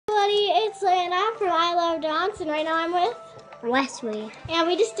and right now I'm with Wesley. And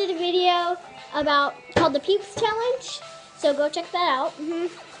we just did a video called the Peeps Challenge, so go check that out.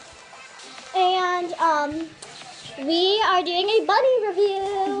 And we are doing a bunny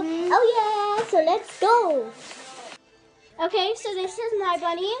review. Oh yeah, so let's go. Okay, so this is my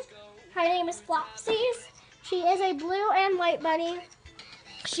bunny. Her name is Flopsies. She is a blue and white bunny.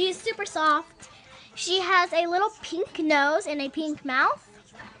 She's super soft. She has a little pink nose and a pink mouth.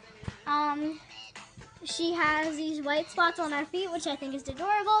 She has these white spots on her feet, which I think is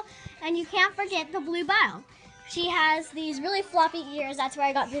adorable. And you can't forget the blue bow. She has these really floppy ears. That's where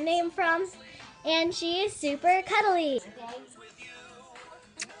I got the name from. And she is super cuddly.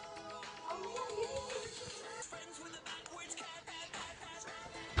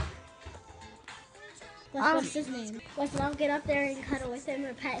 What's his name? Wesley, I'll get up there and cuddle with him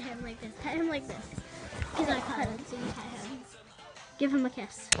or pet him like this. Pet him like this. Because I cuddle, so you pet him. Give him a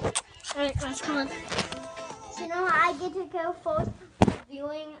kiss. Alright, guys, come on. So now I get to go forth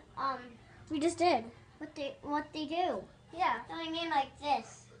viewing We just did. what they do. Yeah. No, I mean like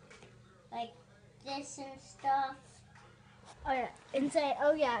this. Like this and stuff. Oh yeah, and say,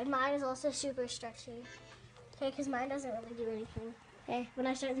 oh yeah, and mine is also super stretchy. Okay, because mine doesn't really do anything. Okay, when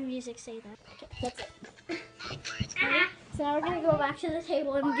I start the music, say that. Okay, that's it. Okay, so now we're going to go back to the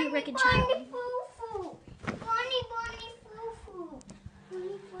table and do Rick and Child. Bunny foo-foo. Bunny, bunny, foo-foo.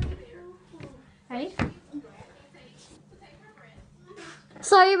 Bunny, bunny, foo-foo. Ready?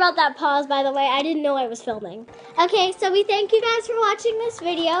 Sorry about that pause, by the way. I didn't know I was filming. Okay, so we thank you guys for watching this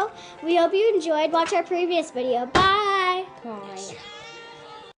video. We hope you enjoyed. Watch our previous video. Bye! Bye.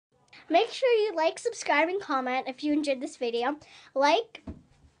 Make sure you like, subscribe, and comment if you enjoyed this video. Like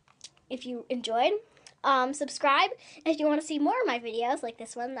if you enjoyed. Subscribe if you want to see more of my videos like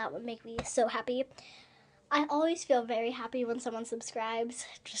this one. That would make me so happy. I always feel very happy when someone subscribes.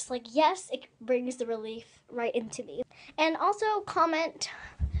 Just like, yes, it brings the relief right into me. And also comment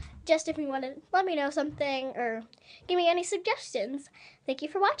just if you want to let me know something or give me any suggestions. Thank you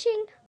for watching.